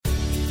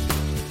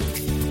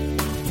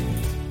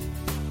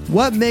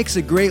What makes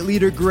a great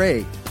leader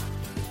great?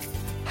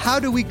 How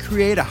do we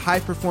create a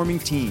high-performing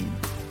team?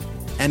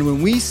 And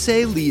when we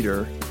say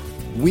leader,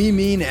 we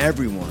mean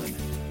everyone,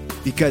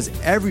 because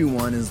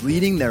everyone is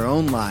leading their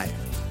own life.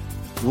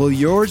 Will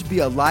yours be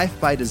a life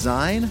by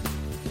design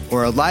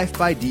or a life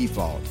by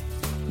default?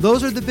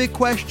 Those are the big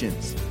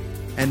questions,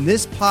 and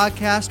this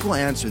podcast will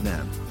answer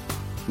them.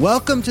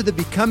 Welcome to the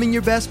Becoming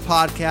Your Best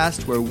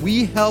podcast, where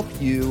we help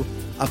you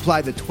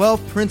apply the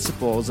 12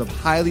 principles of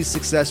highly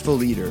successful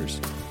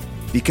leaders,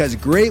 because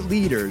great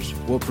leaders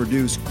will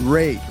produce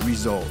great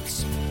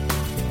results.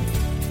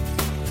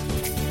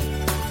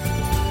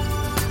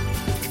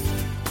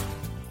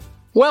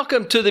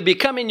 Welcome to the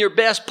Becoming Your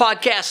Best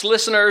podcast,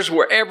 listeners,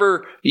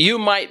 wherever you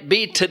might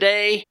be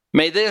today.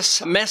 May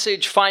this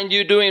message find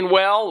you doing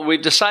well.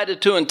 We've decided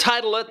to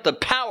entitle it The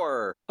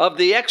Power of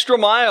the Extra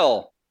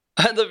Mile.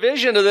 And the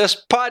vision of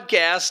this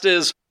podcast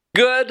is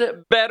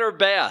good, better,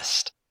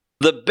 best.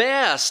 The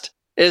best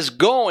is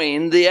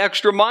going the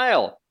extra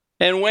mile.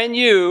 And when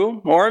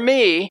you, or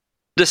me,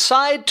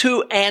 decide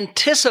to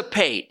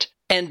anticipate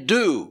and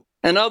do,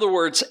 in other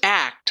words,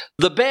 act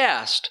the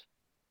best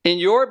in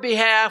your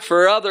behalf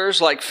or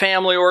others like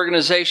family,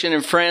 organization,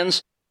 and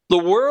friends, the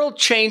world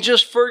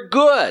changes for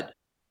good.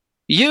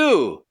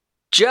 You,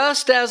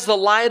 just as the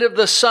light of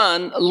the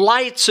sun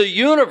lights a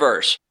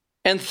universe,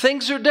 and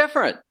things are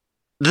different.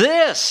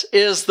 This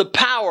is the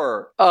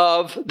power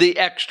of the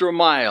extra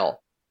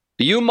mile.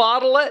 You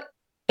model it,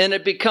 and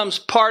it becomes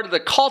part of the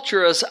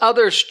culture as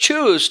others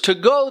choose to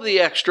go the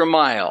extra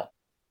mile.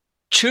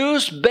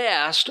 Choose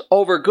best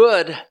over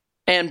good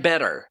and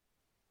better.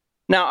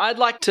 Now, I'd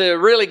like to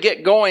really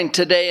get going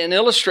today and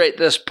illustrate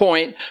this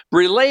point,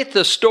 relate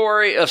the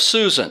story of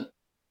Susan.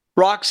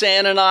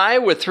 Roxanne and I,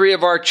 with 3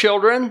 of our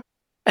children,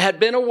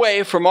 had been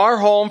away from our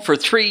home for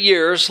 3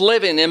 years,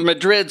 living in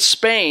Madrid,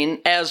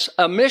 Spain, as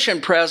a mission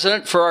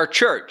president for our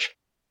church.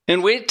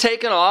 And we'd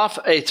taken off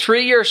a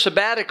 3-year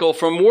sabbatical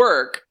from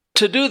work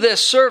to do this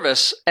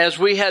service as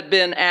we had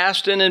been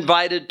asked and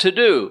invited to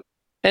do.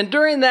 And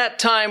during that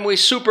time, we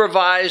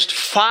supervised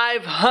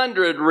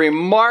 500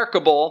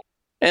 remarkable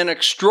and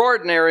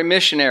extraordinary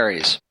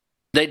missionaries.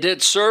 They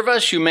did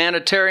service,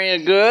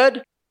 humanitarian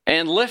good,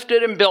 and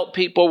lifted and built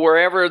people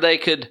wherever they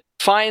could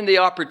find the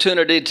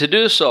opportunity to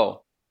do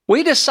so.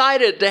 We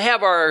decided to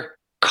have our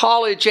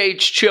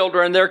college-age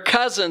children, their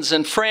cousins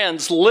and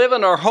friends, live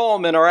in our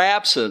home in our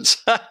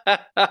absence.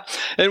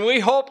 And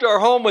we hoped our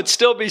home would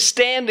still be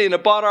standing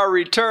upon our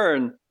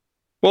return.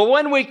 Well,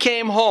 when we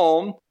came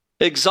home,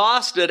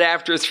 exhausted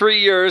after 3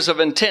 years of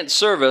intense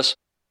service,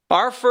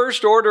 our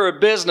first order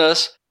of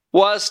business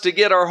was to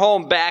get our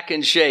home back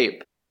in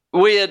shape.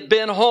 We had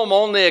been home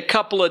only a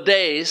couple of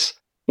days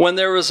when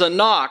there was a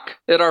knock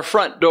at our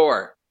front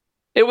door.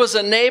 It was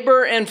a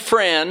neighbor and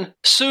friend,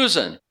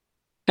 Susan,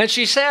 and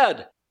she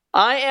said,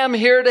 "I am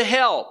here to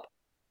help.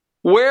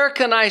 Where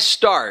can I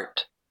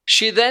start?"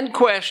 She then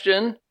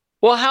questioned,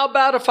 "Well, how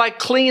about if I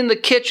clean the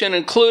kitchen,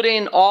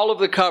 including all of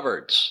the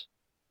cupboards?"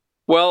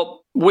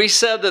 Well, we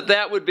said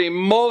that would be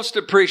most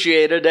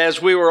appreciated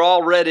as we were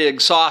already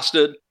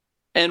exhausted,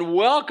 and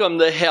welcomed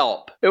the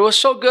help. It was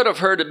so good of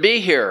her to be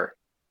here.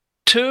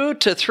 2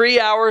 to 3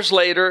 hours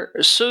later,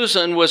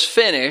 Susan was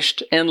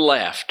finished and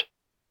left.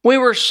 We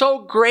were so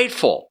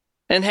grateful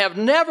and have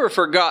never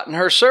forgotten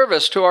her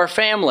service to our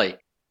family,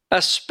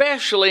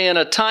 especially in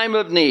a time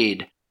of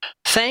need.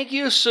 Thank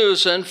you,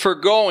 Susan, for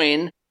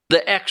going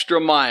the extra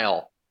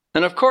mile.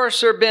 And of course,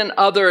 there have been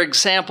other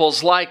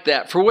examples like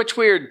that for which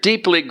we are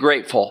deeply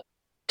grateful.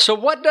 So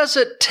what does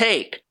it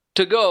take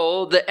to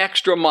go the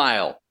extra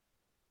mile?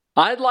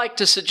 I'd like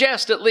to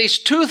suggest at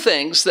least 2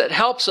 things that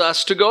helps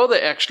us to go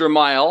the extra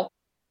mile.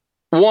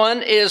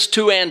 One is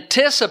to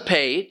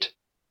anticipate.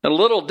 A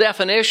little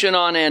definition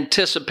on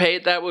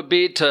anticipate, that would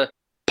be to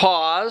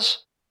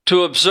pause,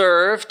 to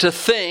observe, to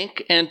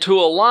think, and to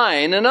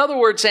align. In other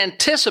words,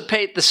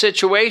 anticipate the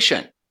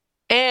situation.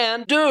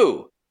 And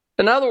do.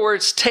 In other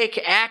words, take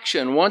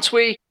action. Once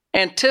we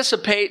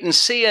anticipate and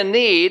see a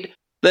need,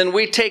 then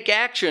we take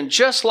action,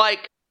 just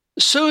like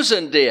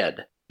Susan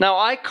did. Now,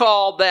 I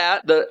call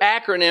that the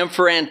acronym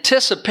for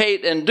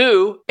anticipate and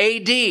do,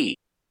 AD.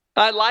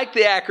 I like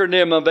the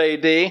acronym of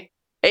AD.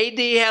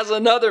 AD has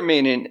another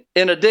meaning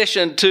in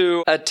addition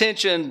to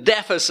attention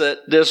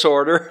deficit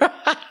disorder.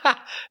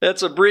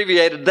 It's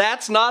abbreviated.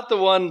 That's not the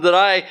one that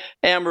I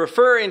am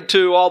referring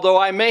to, although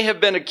I may have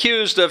been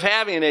accused of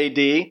having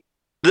AD.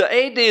 The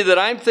AD that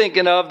I'm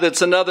thinking of,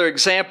 that's another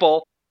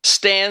example,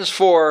 stands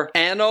for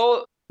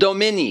Anno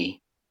Domini,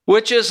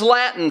 which is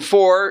Latin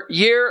for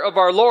Year of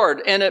our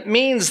Lord, and it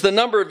means the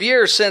number of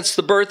years since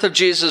the birth of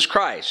Jesus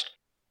Christ.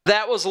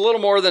 That was a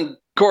little more than, of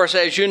course,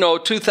 as you know,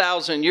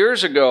 2,000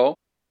 years ago.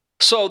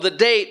 So the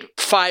date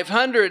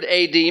 500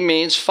 AD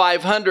means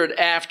 500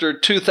 after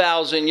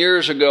 2,000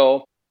 years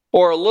ago,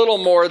 or a little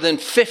more than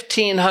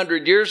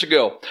 1,500 years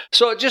ago.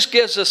 So it just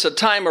gives us a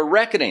time of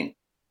reckoning.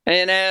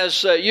 And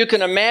as you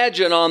can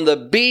imagine, on the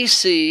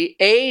BC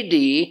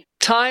AD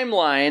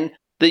timeline,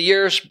 the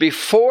years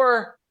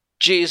before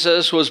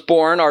Jesus was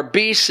born are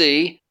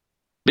BC,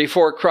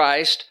 before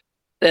Christ,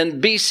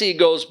 and BC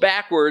goes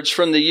backwards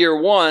from the year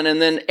 1,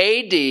 and then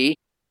AD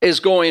is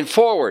going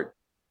forward.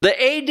 The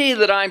AD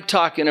that I'm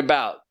talking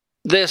about,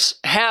 this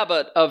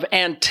habit of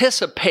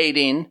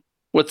anticipating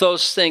with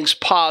those things,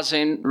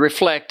 pausing,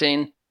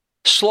 reflecting,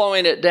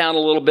 slowing it down a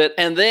little bit,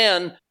 and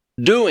then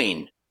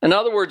doing. In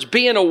other words,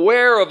 being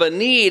aware of a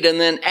need and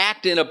then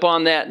acting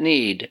upon that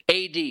need.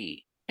 AD,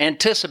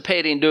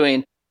 anticipating,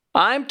 doing.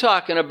 I'm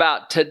talking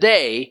about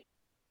today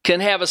can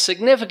have a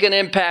significant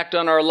impact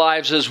on our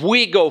lives as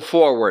we go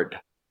forward.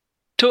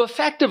 To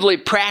effectively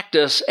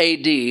practice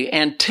AD,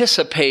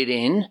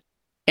 anticipating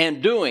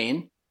and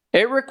doing,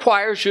 it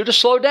requires you to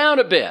slow down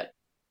a bit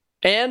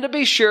and to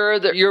be sure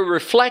that you're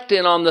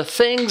reflecting on the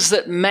things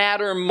that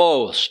matter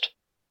most.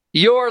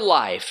 Your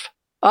life,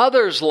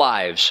 others'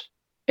 lives,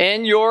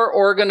 and your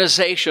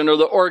organization or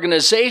the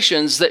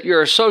organizations that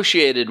you're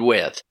associated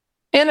with.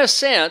 In a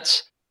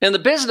sense, in the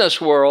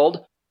business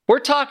world, we're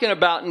talking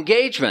about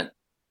engagement.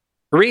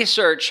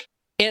 Research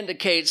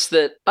indicates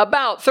that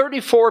about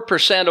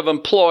 34% of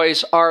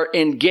employees are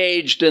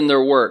engaged in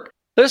their work.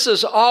 This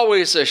is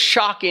always a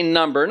shocking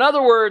number. In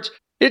other words,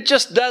 it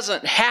just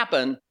doesn't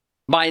happen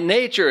by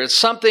nature. It's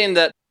something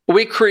that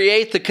we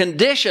create the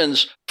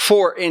conditions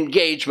for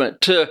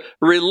engagement, to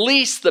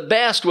release the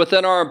best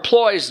within our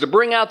employees, to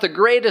bring out the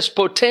greatest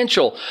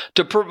potential,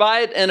 to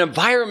provide an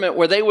environment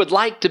where they would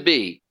like to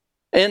be.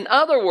 In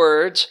other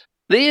words,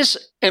 these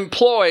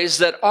employees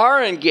that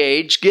are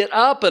engaged get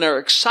up and are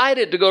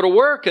excited to go to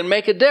work and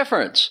make a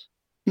difference.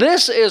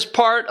 This is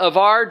part of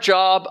our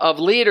job of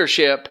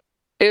leadership,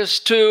 is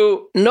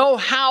to know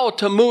how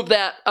to move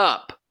that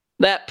up,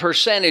 that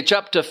percentage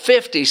up to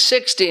 50,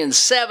 60, and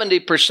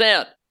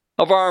 70%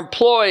 of our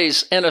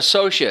employees and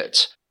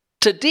associates,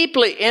 to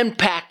deeply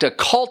impact a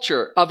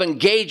culture of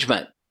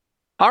engagement.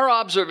 Our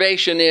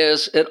observation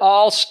is it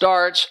all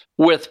starts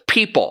with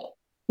people,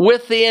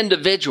 with the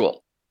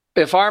individual.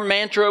 If our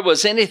mantra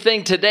was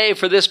anything today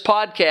for this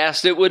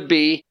podcast, it would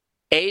be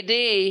AD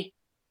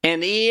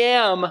and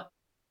EM.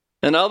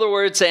 In other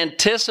words,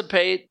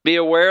 anticipate, be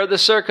aware of the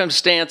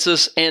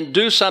circumstances, and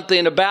do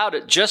something about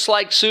it, just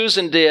like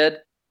Susan did,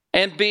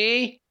 and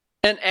be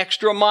an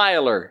extra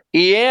miler,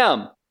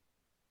 EM.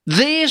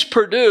 These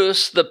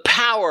produce the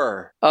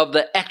power of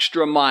the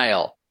extra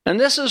mile. And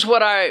this is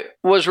what I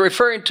was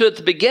referring to at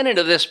the beginning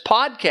of this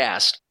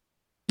podcast.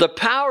 The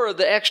power of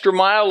the extra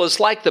mile is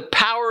like the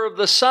power of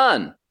the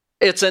sun.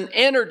 It's an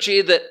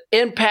energy that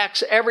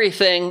impacts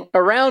everything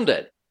around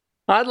it.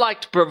 I'd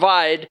like to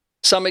provide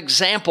some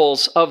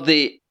examples of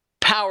the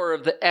power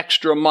of the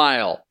extra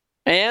mile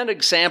and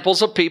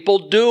examples of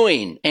people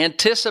doing,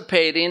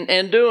 anticipating,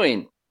 and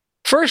doing.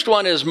 First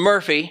one is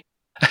Murphy.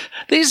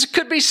 These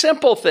could be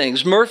simple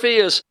things. Murphy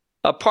is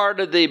a part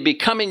of the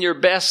Becoming Your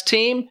Best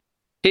team.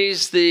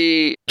 He's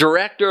the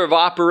director of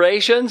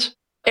operations.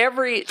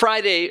 Every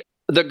Friday,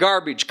 the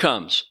garbage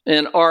comes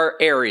in our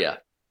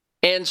area.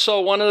 And so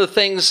one of the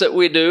things that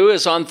we do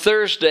is on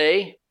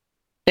Thursday,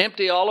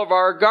 empty all of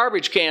our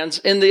garbage cans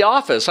in the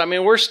office. I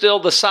mean, we're still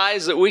the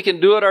size that we can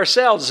do it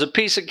ourselves. It's a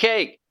piece of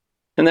cake.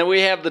 And then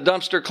we have the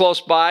dumpster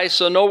close by,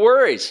 so no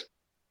worries.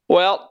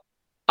 Well,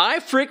 I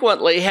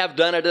frequently have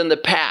done it in the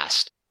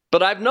past.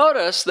 But I've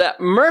noticed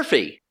that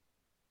Murphy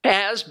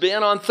has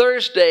been on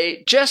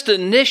Thursday just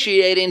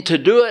initiating to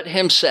do it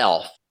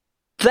himself.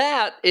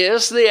 That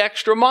is the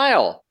extra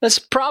mile. That's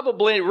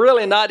probably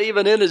really not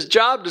even in his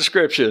job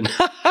description.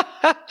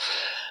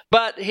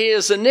 But he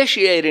is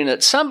initiating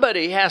it.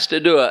 Somebody has to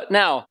do it.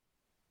 Now,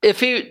 if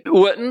he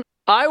wouldn't,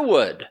 I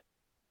would.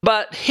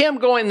 But him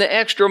going the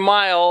extra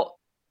mile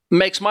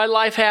makes my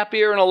life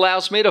happier and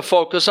allows me to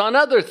focus on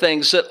other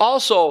things that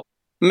also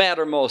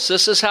matter most.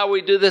 This is how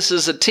we do this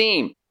as a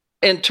team.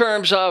 In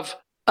terms of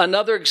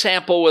another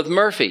example with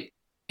Murphy,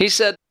 he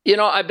said,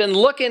 I've been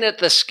looking at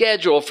the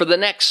schedule for the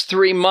next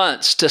 3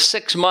 months to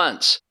 6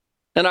 months,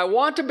 and I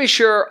want to be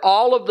sure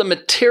all of the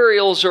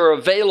materials are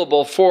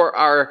available for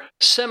our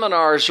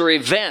seminars or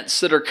events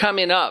that are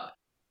coming up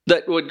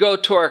that would go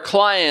to our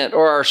client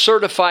or our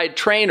certified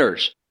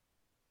trainers.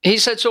 He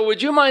said, so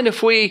would you mind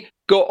if we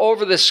go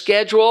over the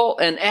schedule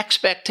and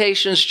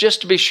expectations just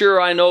to be sure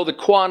I know the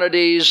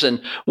quantities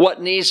and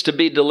what needs to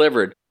be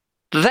delivered?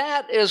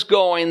 That is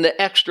going the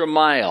extra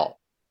mile.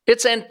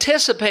 It's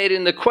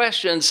anticipating the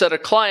questions that a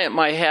client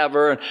might have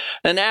or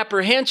an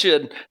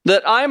apprehension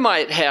that I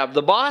might have,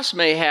 the boss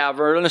may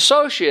have, or an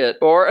associate,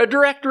 or a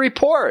direct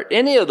report,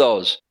 any of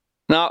those.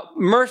 Now,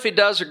 Murphy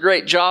does a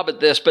great job at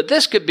this, but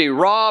this could be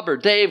Rob or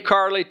Dave,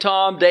 Carly,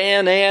 Tom,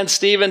 Dan, Ann,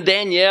 Stephen,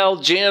 Danielle,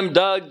 Jim,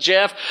 Doug,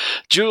 Jeff,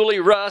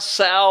 Julie, Russ,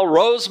 Sal,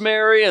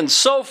 Rosemary, and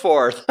so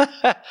forth.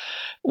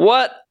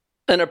 What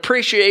an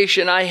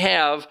appreciation I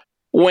have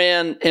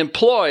when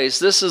employees,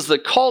 this is the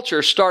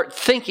culture, start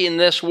thinking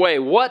this way.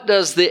 What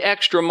does the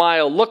extra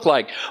mile look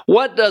like?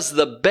 What does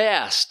the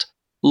best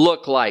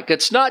look like?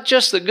 It's not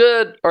just the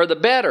good or the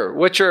better,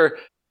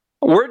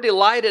 we're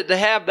delighted to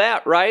have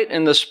that, right,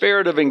 in the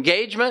spirit of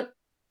engagement.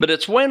 But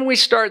it's when we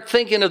start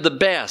thinking of the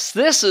best.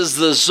 This is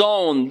the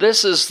zone.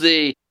 This is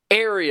the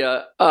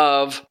area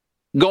of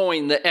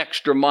going the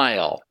extra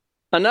mile.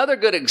 Another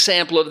good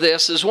example of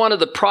this is one of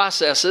the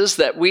processes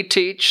that we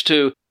teach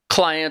to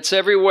clients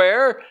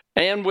everywhere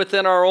and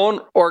within our own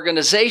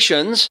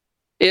organizations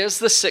is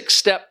the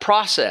 6-step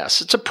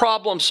process. It's a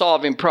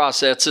problem-solving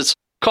process. It's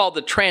called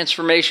the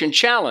Transformation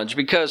Challenge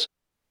because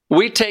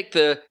we take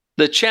the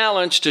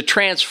challenge to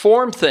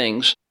transform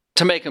things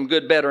to make them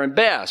good, better, and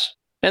best.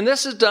 And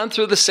this is done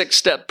through the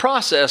 6-step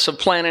process of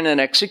planning and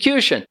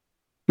execution.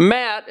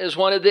 Matt is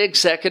one of the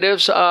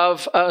executives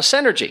of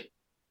Synergy,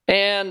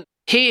 and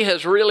he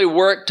has really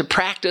worked to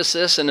practice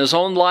this in his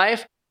own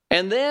life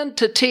and then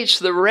to teach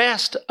the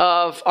rest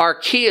of our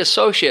key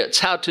associates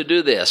how to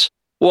do this.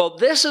 Well,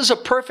 this is a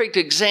perfect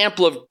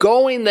example of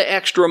going the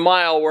extra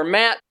mile where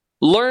Matt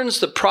learns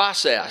the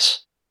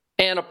process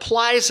and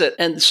applies it.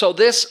 And so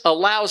this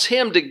allows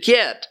him to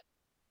get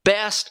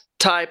best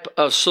type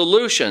of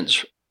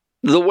solutions,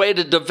 the way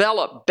to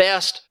develop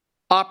best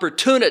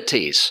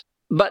opportunities.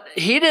 But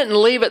he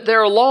didn't leave it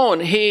there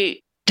alone.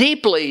 He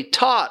deeply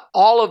taught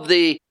all of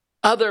the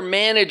other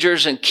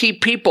managers and key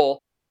people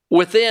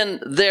within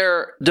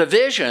their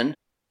division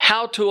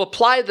how to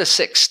apply the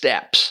 6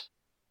 steps.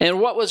 And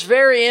what was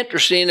very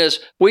interesting is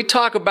we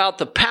talk about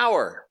the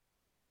power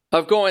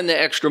of going the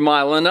extra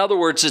mile. In other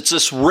words, it's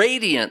this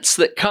radiance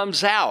that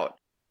comes out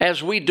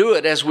as we do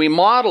it, as we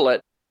model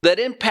it, that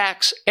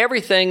impacts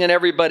everything and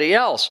everybody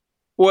else.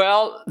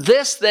 Well,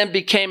 this then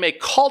became a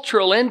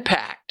cultural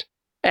impact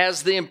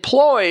as the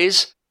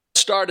employees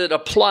started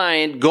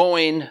applying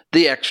going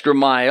the extra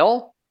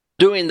mile,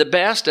 doing the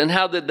best. And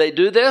how did they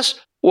do this?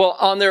 Well,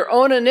 on their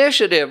own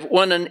initiative,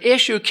 when an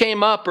issue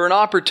came up or an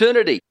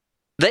opportunity,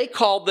 they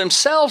called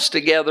themselves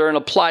together and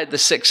applied the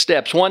 6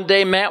 steps. One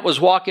day, Matt was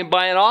walking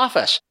by an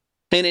office,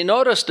 and he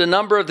noticed a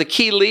number of the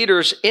key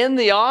leaders in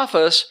the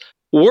office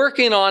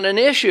working on an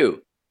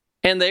issue.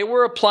 And they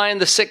were applying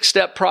the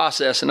 6-step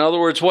process. In other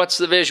words, what's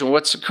the vision?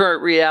 What's the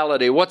current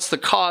reality? What's the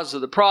cause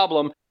of the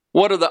problem?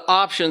 What are the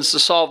options to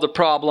solve the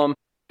problem?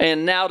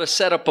 And now to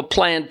set up a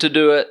plan to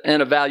do it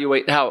and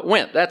evaluate how it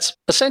went. That's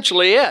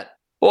essentially it.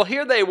 Well,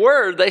 here they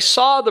were. They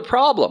saw the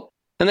problem.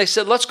 And they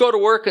said, let's go to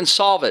work and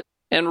solve it.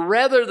 And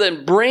rather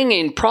than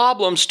bringing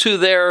problems to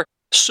their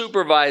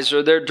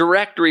supervisor, their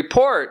direct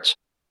reports,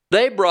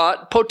 they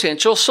brought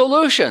potential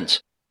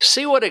solutions.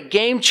 See what a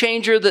game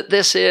changer that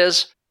this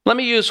is? Let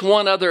me use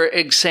one other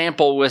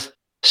example with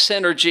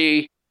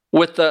Synergy,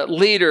 with the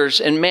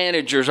leaders and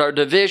managers, our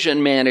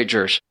division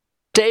managers.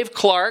 Dave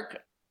Clark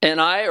and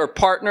I are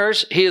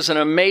partners. He is an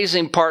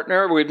amazing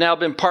partner. We've now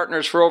been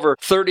partners for over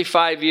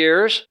 35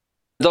 years.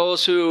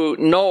 Those who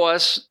know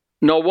us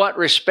know what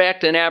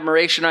respect and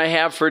admiration I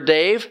have for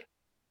Dave.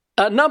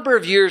 A number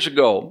of years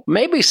ago,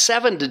 maybe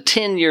 7 to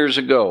 10 years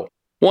ago,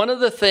 one of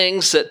the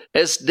things that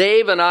as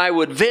Dave and I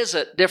would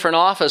visit different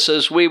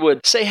offices, we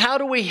would say, how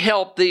do we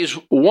help these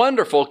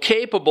wonderful,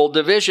 capable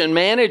division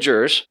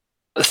managers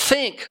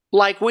think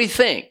like we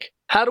think?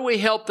 How do we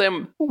help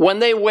them when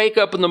they wake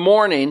up in the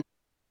morning,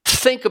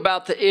 think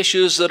about the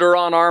issues that are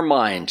on our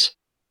minds?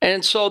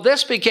 And so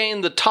this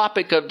became the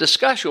topic of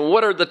discussion.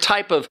 What are the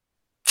type of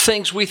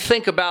things we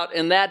think about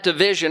in that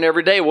division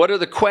every day? What are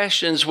the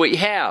questions we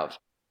have?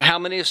 How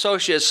many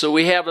associates do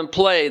we have in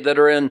play that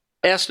are in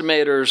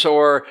estimators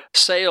or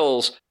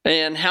sales?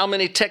 And how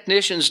many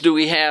technicians do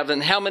we have?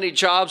 And how many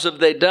jobs have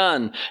they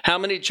done? How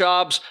many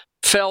jobs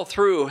fell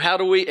through? How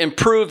do we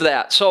improve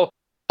that? So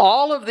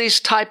all of these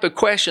type of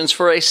questions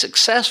for a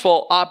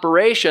successful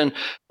operation,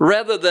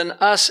 rather than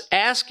us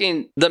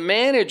asking the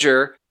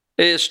manager,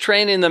 is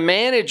training the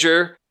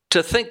manager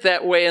to think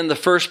that way in the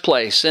first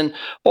place. And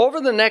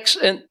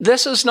and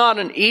this is not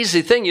an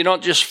easy thing. You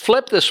don't just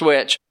flip the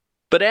switch.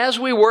 But as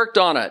we worked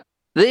on it,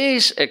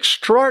 these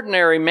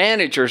extraordinary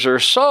managers are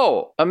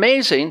so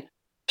amazing,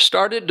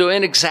 started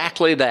doing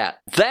exactly that.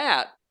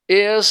 That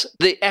is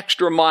the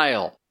extra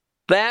mile.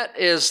 That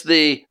is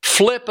the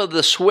flip of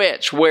the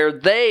switch where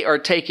they are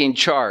taking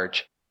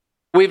charge.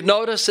 We've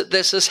noticed that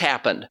this has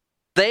happened.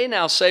 They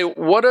now say,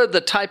 what are the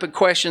type of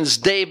questions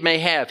Dave may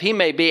have? He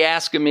may be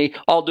asking me,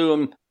 I'll do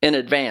them in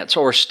advance,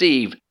 or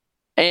Steve.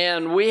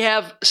 And we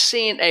have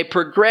seen a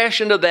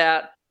progression of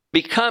that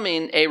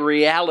becoming a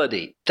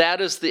reality. That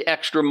is the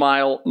extra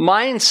mile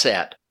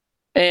mindset.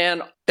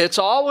 And it's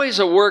always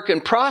a work in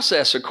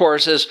process, of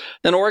course, as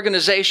an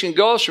organization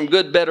goes from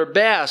good, better,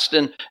 best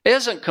and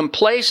isn't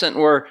complacent.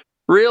 We're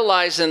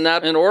realizing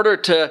that in order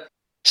to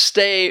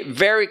stay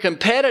very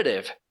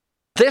competitive,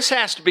 this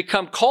has to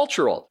become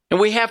cultural, and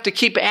we have to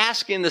keep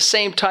asking the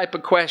same type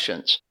of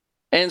questions.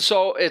 And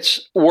so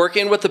it's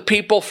working with the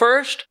people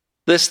first.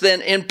 This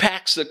then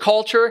impacts the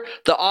culture,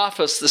 the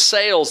office, the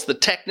sales, the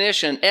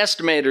technician,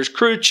 estimators,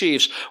 crew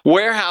chiefs,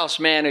 warehouse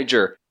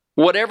manager,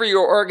 whatever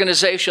your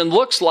organization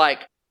looks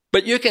like.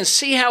 But you can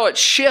see how it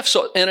shifts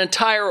an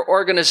entire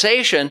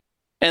organization,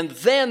 and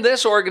then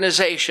this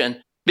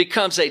organization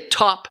becomes a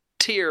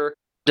top-tier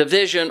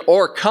division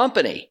or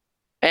company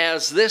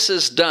as this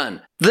is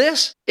done.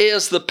 This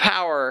is the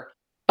power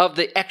of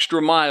the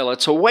extra mile.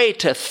 It's a way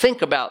to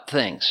think about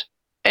things.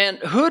 And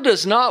who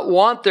does not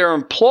want their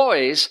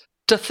employees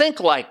to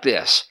think like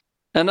this?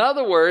 In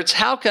other words,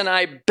 how can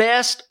I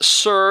best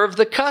serve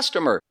the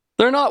customer?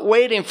 They're not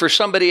waiting for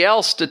somebody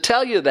else to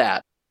tell you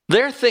that.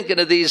 They're thinking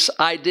of these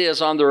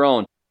ideas on their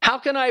own. How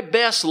can I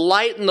best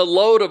lighten the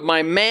load of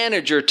my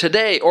manager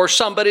today or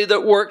somebody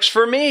that works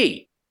for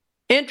me?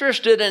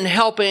 Interested in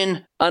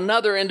helping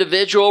another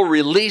individual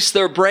release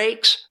their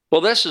brakes?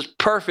 Well, this is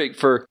perfect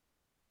for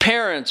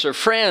parents or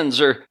friends,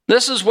 or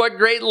this is what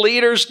great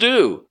leaders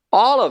do,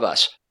 all of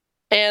us.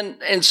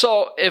 And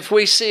so if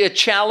we see a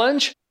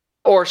challenge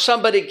or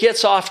somebody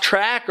gets off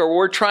track, or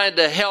we're trying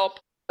to help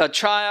a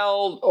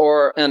child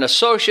or an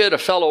associate, a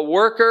fellow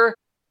worker,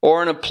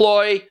 or an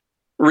employee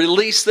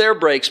release their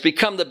brakes,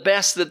 become the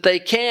best that they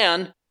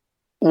can,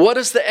 what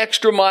does the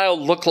extra mile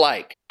look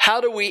like?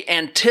 How do we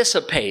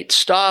anticipate,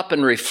 stop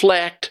and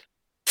reflect,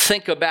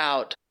 think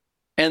about,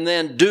 and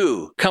then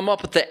do? Come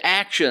up with the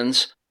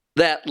actions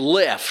that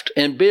lift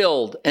and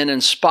build and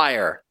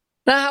inspire.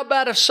 Now, how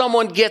about if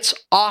someone gets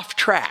off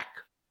track?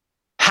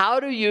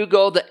 How do you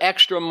go the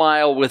extra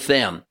mile with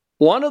them?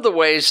 One of the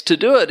ways to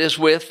do it is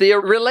with the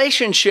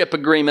relationship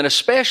agreement,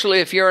 especially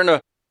if you're in a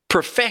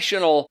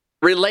professional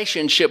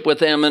relationship with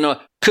them, and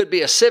could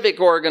be a civic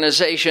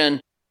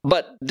organization,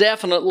 but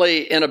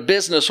definitely in a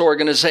business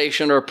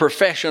organization or a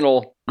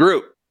professional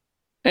group.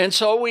 And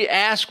so we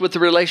ask with the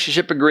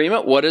relationship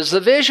agreement, what is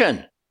the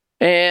vision?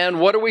 And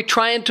what are we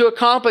trying to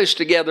accomplish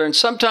together? And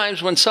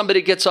sometimes when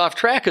somebody gets off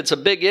track, it's a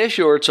big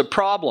issue or it's a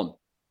problem.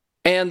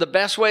 And the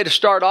best way to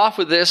start off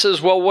with this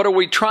is, well, what are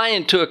we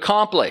trying to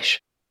accomplish?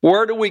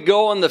 Where do we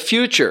go in the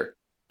future?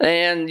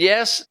 And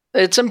yes,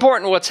 it's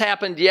important what's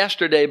happened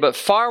yesterday, but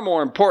far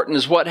more important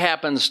is what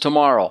happens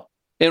tomorrow.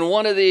 In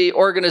one of the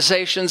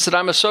organizations that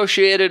I'm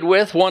associated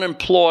with, one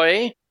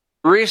employee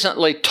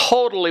recently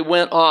totally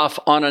went off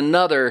on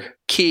another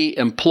key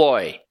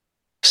employee,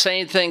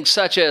 saying things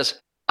such as,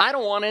 I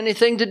don't want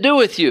anything to do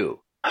with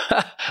you.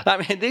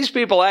 I mean, these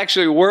people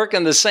actually work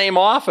in the same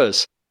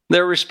office.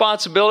 Their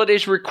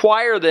responsibilities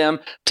require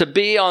them to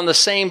be on the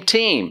same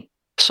team.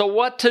 So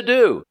what to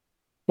do?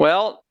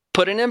 Well,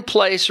 putting in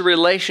place a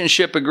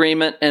relationship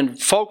agreement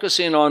and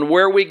focusing on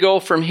where we go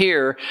from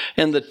here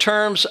and the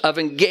terms of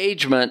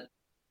engagement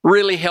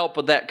really help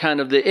with that kind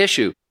of the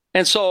issue.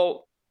 And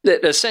so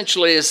it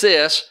essentially is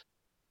this: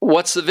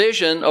 what's the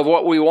vision of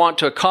what we want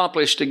to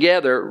accomplish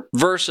together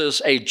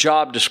versus a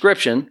job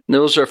description?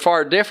 Those are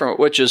far different,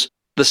 which is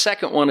the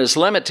second one is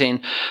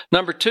limiting.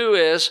 Number two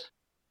is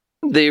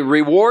the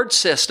reward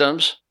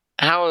systems.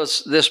 How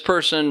is this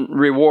person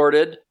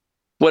rewarded?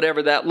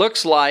 Whatever that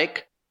looks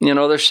like,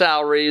 their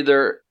salary,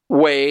 their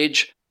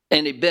wage,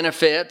 any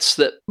benefits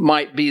that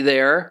might be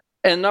there.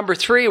 And number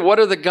three, what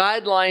are the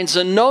guidelines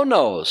and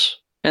no-nos?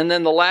 And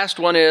then the last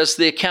one is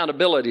the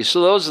accountability.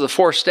 So those are the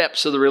 4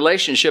 steps of the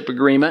relationship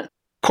agreement.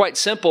 Quite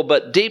simple,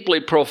 but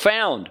deeply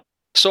profound.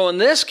 So in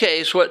this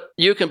case, what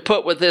you can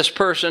put with this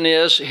person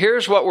is,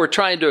 here's what we're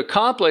trying to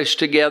accomplish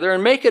together,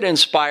 and make it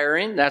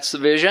inspiring. That's the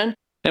vision.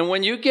 And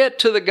when you get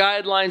to the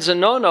guidelines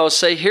and no-nos,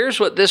 say, here's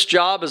what this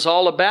job is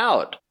all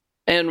about.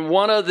 And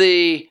one of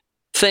the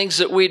things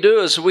that we do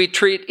is we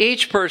treat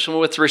each person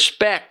with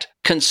respect,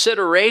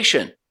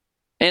 consideration,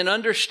 and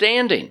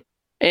understanding.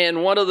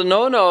 And one of the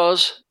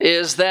no-nos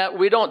is that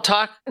we don't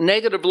talk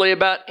negatively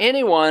about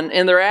anyone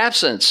in their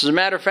absence. As a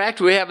matter of fact,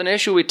 we have an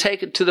issue, we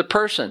take it to the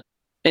person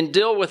and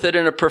deal with it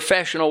in a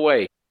professional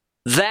way.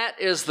 That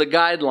is the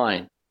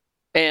guideline.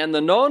 And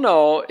the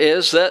no-no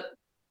is that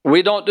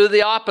we don't do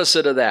the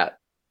opposite of that.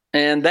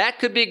 And that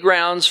could be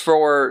grounds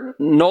for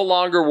no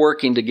longer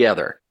working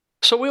together.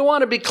 So we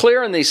want to be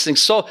clear on these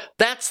things. So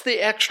that's the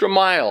extra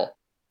mile.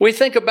 We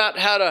think about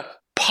how to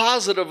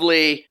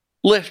positively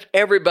lift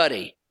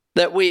everybody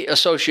that we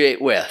associate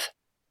with.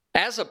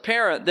 As a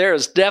parent, there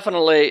is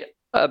definitely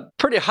a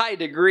pretty high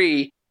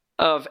degree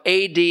of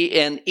AD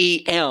and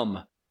EM.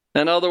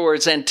 In other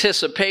words,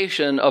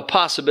 anticipation of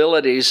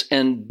possibilities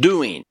and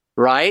doing,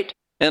 right?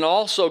 And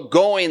also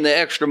going the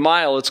extra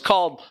mile. It's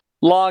called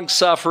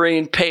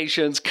long-suffering,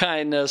 patience,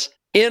 kindness,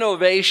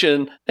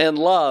 innovation, and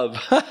love.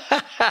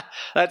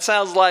 That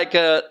sounds like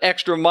an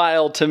extra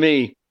mile to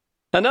me.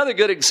 Another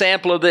good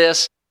example of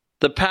this,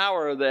 the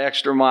power of the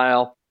extra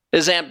mile,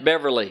 is Aunt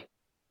Beverly.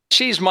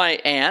 She's my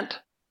aunt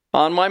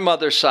on my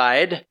mother's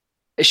side.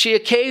 She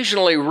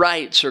occasionally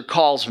writes or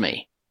calls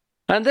me.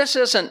 And this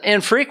isn't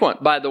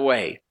infrequent, by the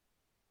way.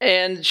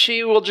 And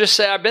she will just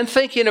say, I've been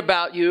thinking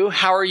about you.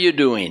 How are you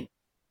doing?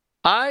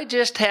 I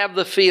just have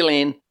the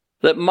feeling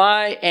that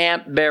my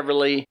Aunt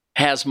Beverly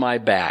has my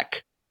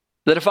back.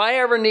 That if I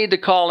ever need to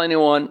call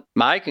anyone,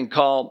 I can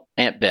call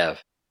Aunt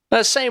Bev.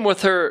 The same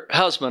with her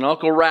husband,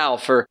 Uncle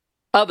Ralph, or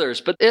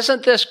others. But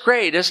isn't this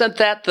great? Isn't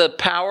that the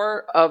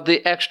power of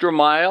the extra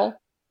mile?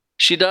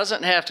 She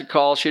doesn't have to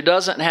call. She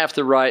doesn't have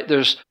to write.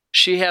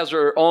 She has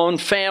her own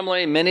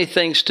family, many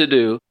things to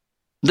do.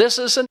 This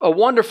is a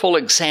wonderful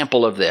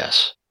example of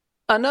this.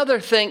 Another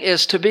thing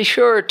is to be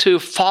sure to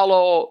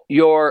follow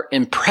your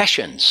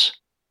impressions.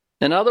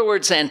 In other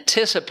words,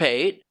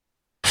 anticipate,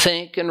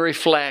 think and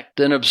reflect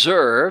and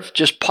observe.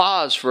 Just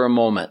pause for a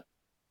moment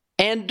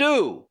and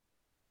do.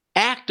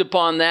 Act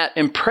upon that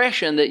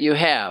impression that you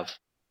have.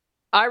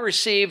 I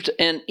received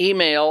an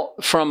email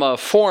from a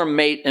forum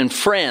mate and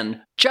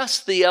friend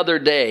just the other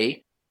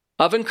day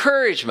of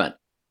encouragement.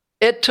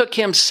 It took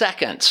him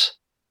seconds,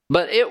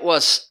 but it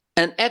was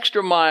an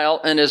extra mile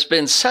and has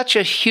been such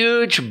a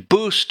huge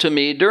boost to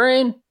me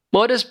during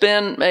what has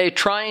been a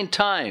trying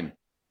time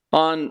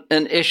on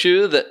an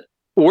issue that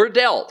we're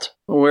dealt.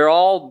 We're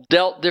all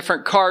dealt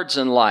different cards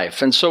in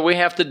life, and so we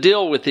have to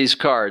deal with these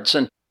cards.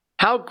 And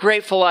how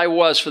grateful I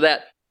was for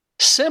that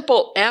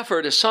simple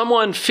effort of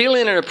someone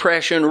feeling an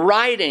oppression,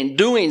 writing,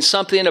 doing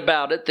something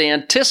about it. They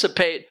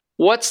anticipate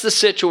what's the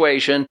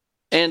situation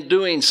and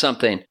doing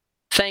something.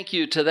 Thank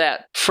you to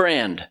that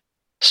friend.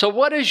 So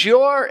what is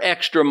your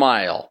extra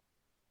mile?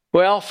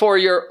 Well, for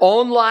your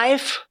own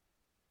life,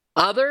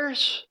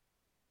 others,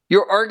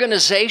 your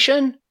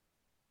organization,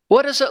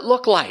 what does it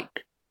look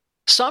like?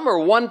 Some are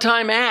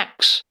one-time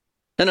acts,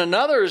 and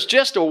another is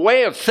just a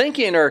way of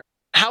thinking or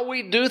how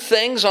we do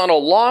things on a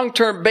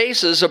long-term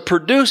basis of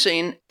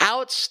producing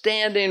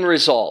outstanding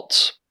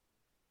results.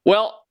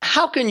 Well,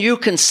 how can you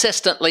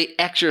consistently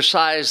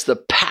exercise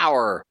the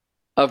power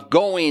of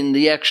going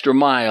the extra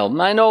mile?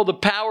 I know the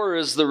power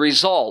is the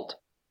result.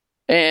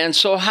 And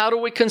so how do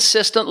we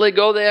consistently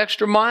go the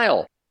extra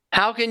mile?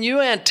 How can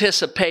you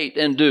anticipate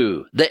and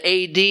do the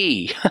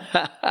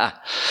AD?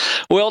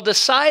 Well,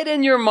 decide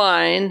in your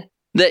mind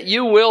that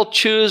you will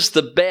choose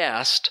the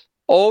best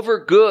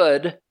over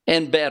good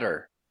and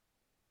better.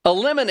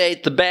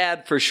 Eliminate the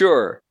bad for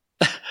sure.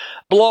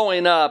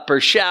 Blowing up or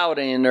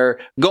shouting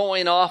or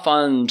going off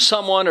on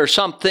someone or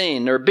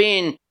something or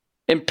being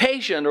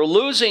impatient or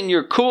losing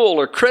your cool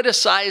or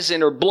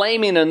criticizing or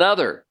blaming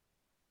another.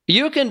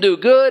 You can do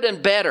good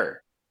and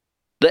better.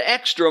 The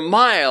extra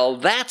mile,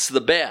 that's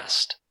the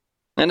best.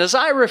 And as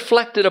I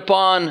reflected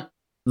upon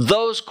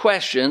those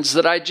questions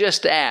that I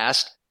just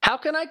asked, how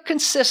can I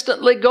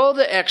consistently go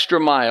the extra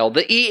mile?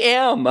 The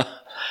EM,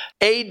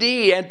 AD,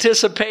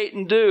 anticipate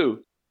and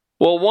do.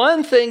 Well,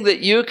 one thing that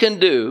you can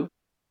do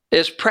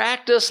is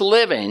practice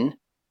living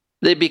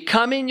the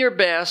becoming your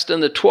best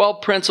and the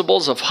 12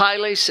 principles of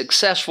highly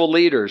successful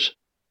leaders.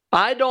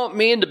 I don't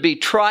mean to be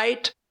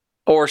trite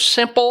or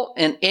simple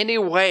in any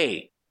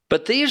way,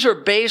 but these are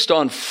based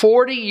on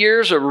 40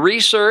 years of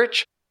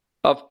research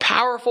of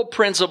powerful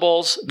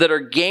principles that are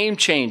game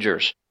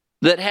changers,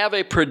 that have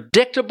a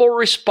predictable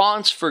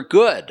response for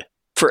good,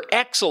 for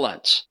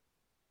excellence,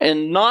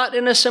 and not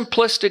in a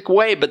simplistic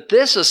way, but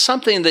this is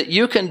something that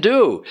you can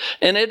do,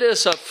 and it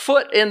is a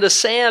foot in the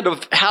sand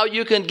of how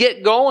you can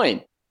get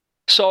going.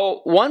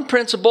 So 1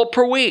 principle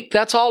per week,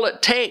 that's all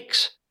it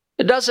takes.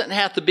 It doesn't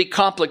have to be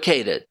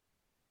complicated.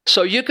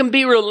 So you can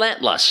be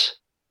relentless.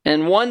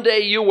 And one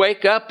day you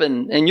wake up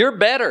and you're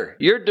better.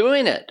 You're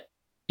doing it.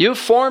 You've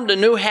formed a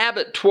new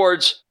habit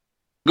towards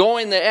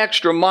going the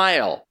extra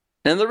mile.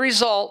 And the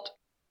result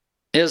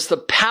is the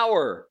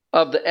power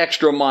of the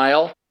extra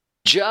mile,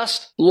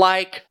 just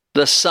like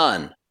the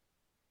sun.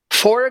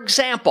 For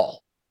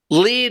example,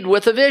 lead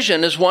with a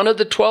vision is one of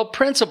the 12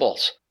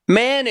 principles.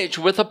 Manage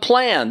with a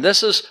plan.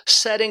 This is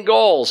setting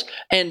goals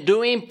and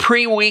doing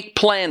pre-week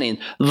planning.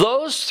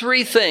 Those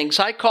 3 things,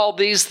 I call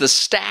these the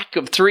stack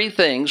of 3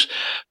 things,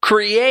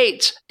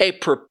 creates a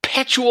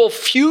perpetual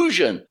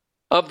fusion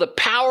of the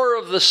power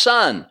of the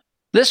sun.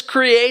 This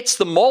creates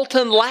the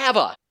molten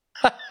lava.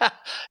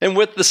 And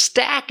with the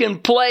stack in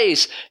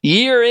place,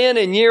 year in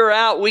and year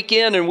out, week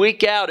in and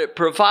week out, it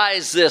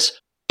provides this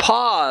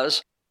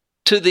pause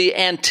to the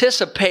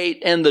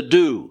anticipate and the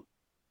do.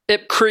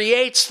 It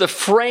creates the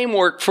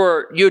framework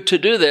for you to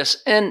do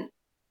this, and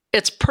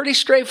it's pretty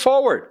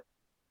straightforward.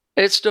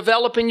 It's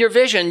developing your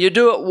vision. You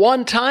do it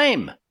one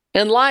time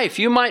in life.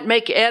 You might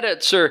make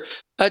edits or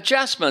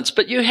adjustments,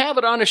 but you have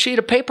it on a sheet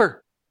of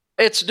paper.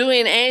 It's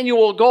doing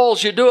annual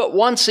goals. You do it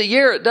once a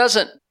year. It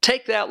doesn't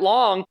take that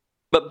long,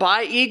 but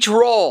by each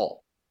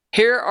roll,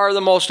 here are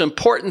the most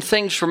important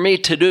things for me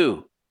to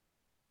do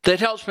that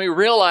helps me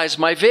realize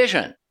my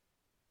vision.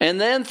 And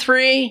then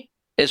 3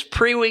 is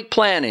pre-week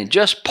planning,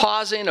 just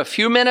pausing a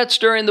few minutes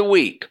during the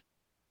week,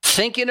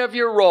 thinking of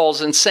your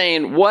roles and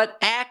saying, what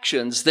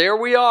actions, there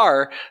we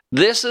are,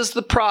 this is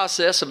the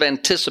process of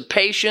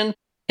anticipation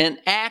and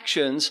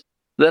actions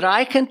that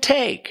I can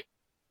take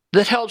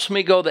that helps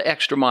me go the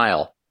extra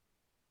mile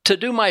to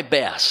do my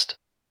best.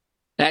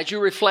 As you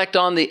reflect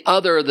on the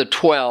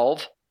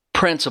 12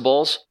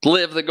 principles,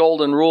 live the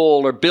golden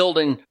rule or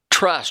building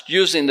trust,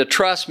 using the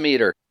trust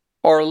meter,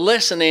 or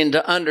listening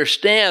to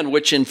understand,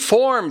 which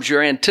informs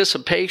your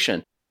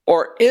anticipation,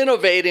 or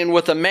innovating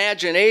with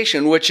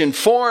imagination, which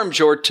informs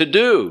your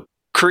to-do,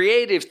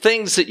 creative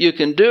things that you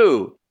can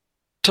do,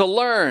 to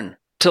learn,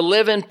 to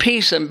live in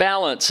peace and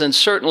balance, and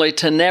certainly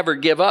to never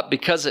give up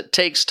because it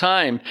takes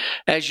time.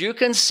 As you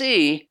can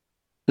see,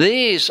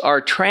 these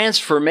are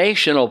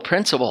transformational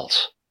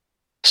principles.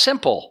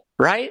 Simple,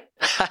 right?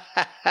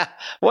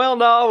 Well,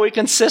 no, we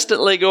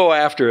consistently go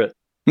after it.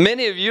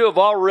 Many of you have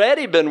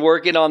already been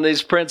working on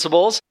these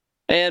principles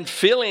and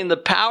feeling the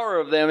power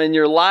of them in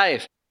your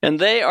life, and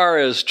they are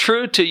as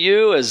true to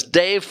you as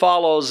day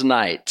follows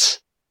night.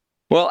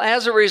 Well,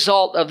 as a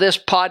result of this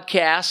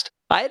podcast,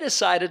 I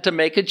decided to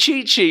make a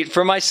cheat sheet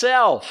for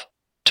myself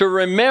to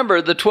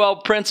remember the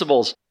 12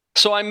 principles.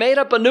 So I made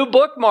up a new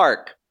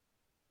bookmark.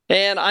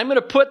 And I'm going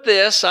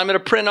to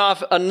print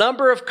off a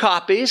number of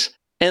copies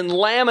and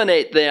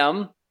laminate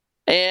them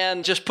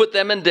and just put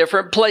them in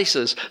different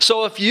places.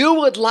 So if you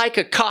would like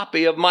a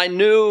copy of my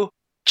new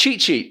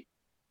cheat sheet,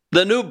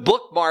 the new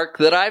bookmark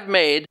that I've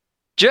made,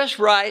 just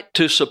write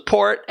to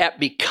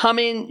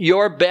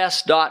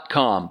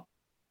support@becomingyourbest.com.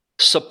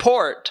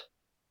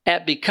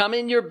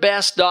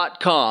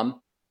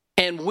 Support@becomingyourbest.com,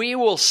 and we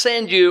will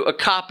send you a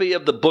copy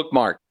of the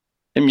bookmark.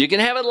 And you can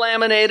have it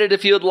laminated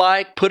if you'd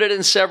like, put it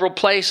in several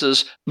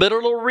places, but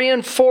it'll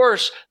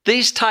reinforce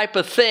these type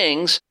of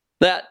things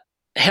that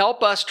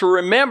help us to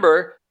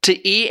remember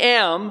to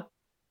EM,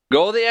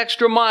 go the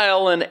extra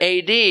mile, and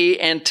AD,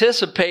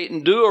 anticipate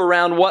and do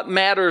around what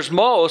matters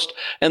most,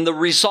 and the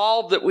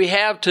resolve that we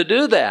have to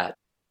do that.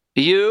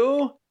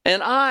 You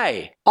and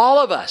I, all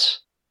of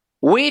us,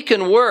 we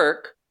can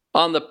work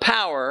on the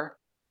power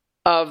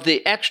of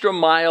the extra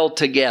mile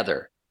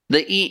together,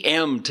 the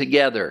EM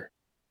together.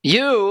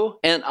 You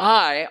and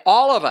I,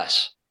 all of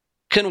us,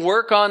 can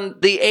work on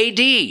the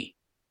AD,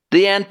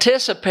 the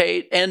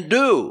anticipate and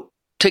do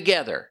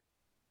together.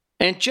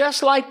 And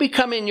just like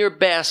becoming your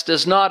best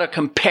is not a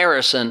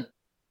comparison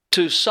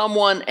to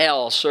someone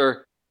else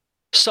or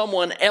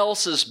someone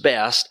else's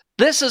best,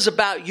 this is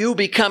about you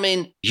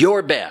becoming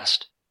your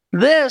best.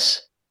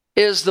 This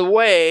is the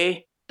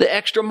way the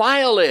extra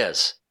mile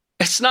is.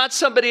 It's not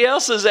somebody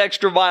else's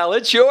extra mile,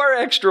 it's your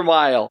extra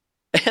mile.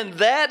 And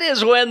that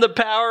is when the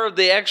power of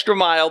the extra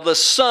mile, the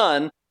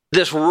sun,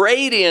 this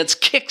radiance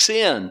kicks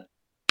in.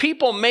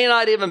 People may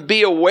not even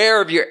be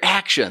aware of your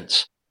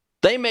actions.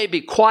 They may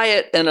be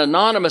quiet and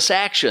anonymous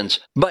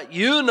actions, but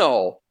you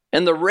know,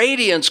 and the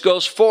radiance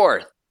goes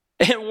forth.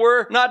 And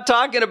we're not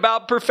talking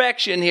about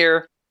perfection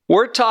here.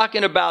 We're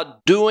talking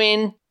about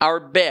doing our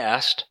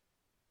best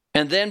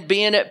and then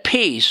being at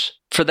peace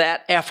for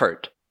that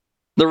effort.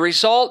 The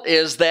result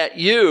is that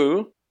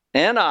you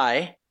and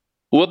I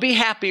will be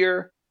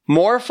happier,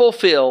 more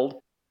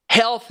fulfilled,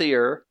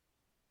 healthier,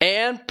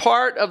 and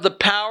part of the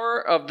power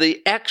of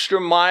the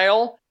extra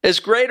mile is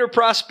greater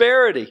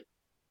prosperity.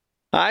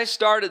 I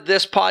started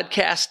this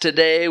podcast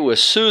today with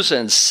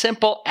Susan's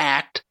simple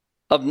act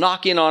of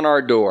knocking on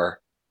our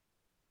door.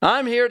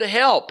 I'm here to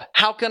help.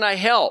 How can I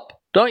help?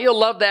 Don't you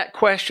love that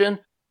question?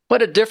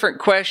 What a different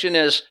question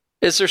is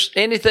there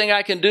anything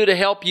I can do to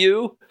help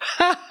you?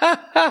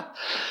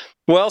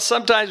 Well,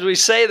 sometimes we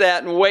say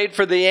that and wait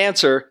for the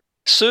answer.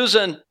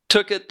 Susan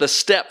took it the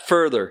step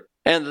further,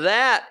 and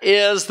that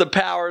is the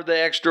power of the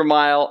extra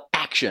mile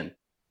action.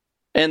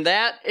 And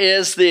that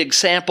is the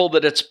example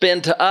that it's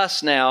been to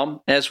us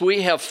now, as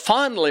we have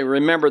fondly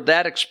remembered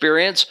that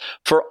experience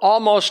for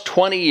almost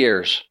 20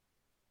 years.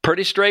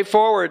 Pretty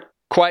straightforward,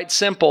 quite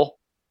simple.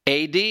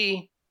 AD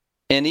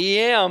and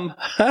EM.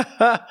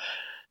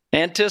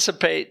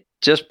 Anticipate,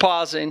 just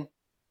pausing,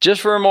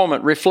 just for a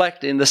moment,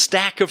 reflecting the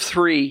stack of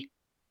 3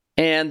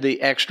 and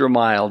the extra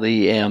mile,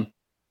 the EM.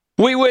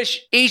 We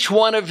wish each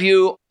one of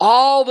you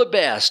all the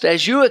best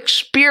as you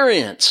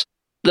experience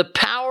the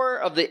power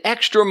of the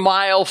extra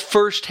mile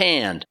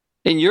firsthand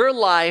in your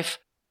life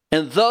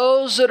and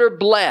those that are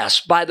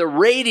blessed by the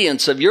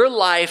radiance of your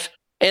life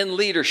and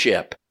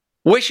leadership.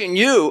 Wishing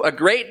you a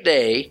great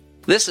day.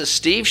 This is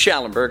Steve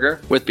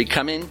Schallenberger with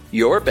Becoming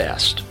Your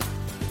Best.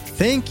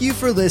 Thank you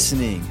for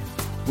listening.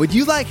 Would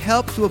you like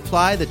help to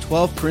apply the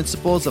 12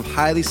 principles of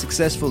highly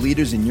successful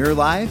leaders in your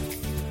life,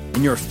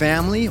 in your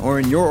family, or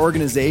in your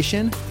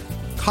organization?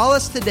 Call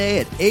us today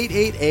at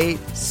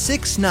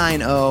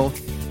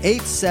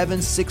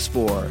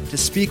 888-690-8764 to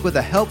speak with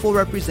a helpful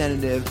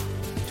representative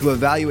to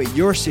evaluate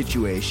your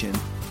situation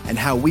and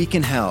how we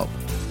can help.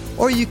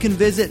 Or you can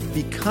visit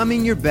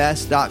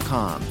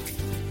becomingyourbest.com.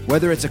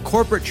 Whether it's a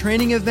corporate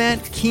training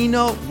event,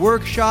 keynote,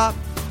 workshop,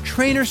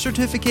 trainer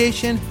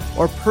certification,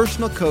 or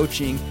personal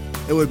coaching,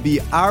 it would be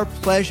our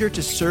pleasure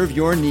to serve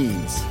your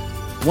needs.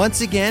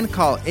 Once again,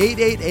 call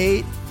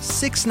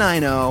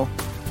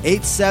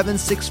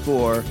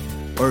 888-690-8764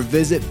 or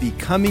visit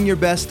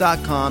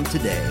becomingyourbest.com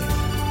today.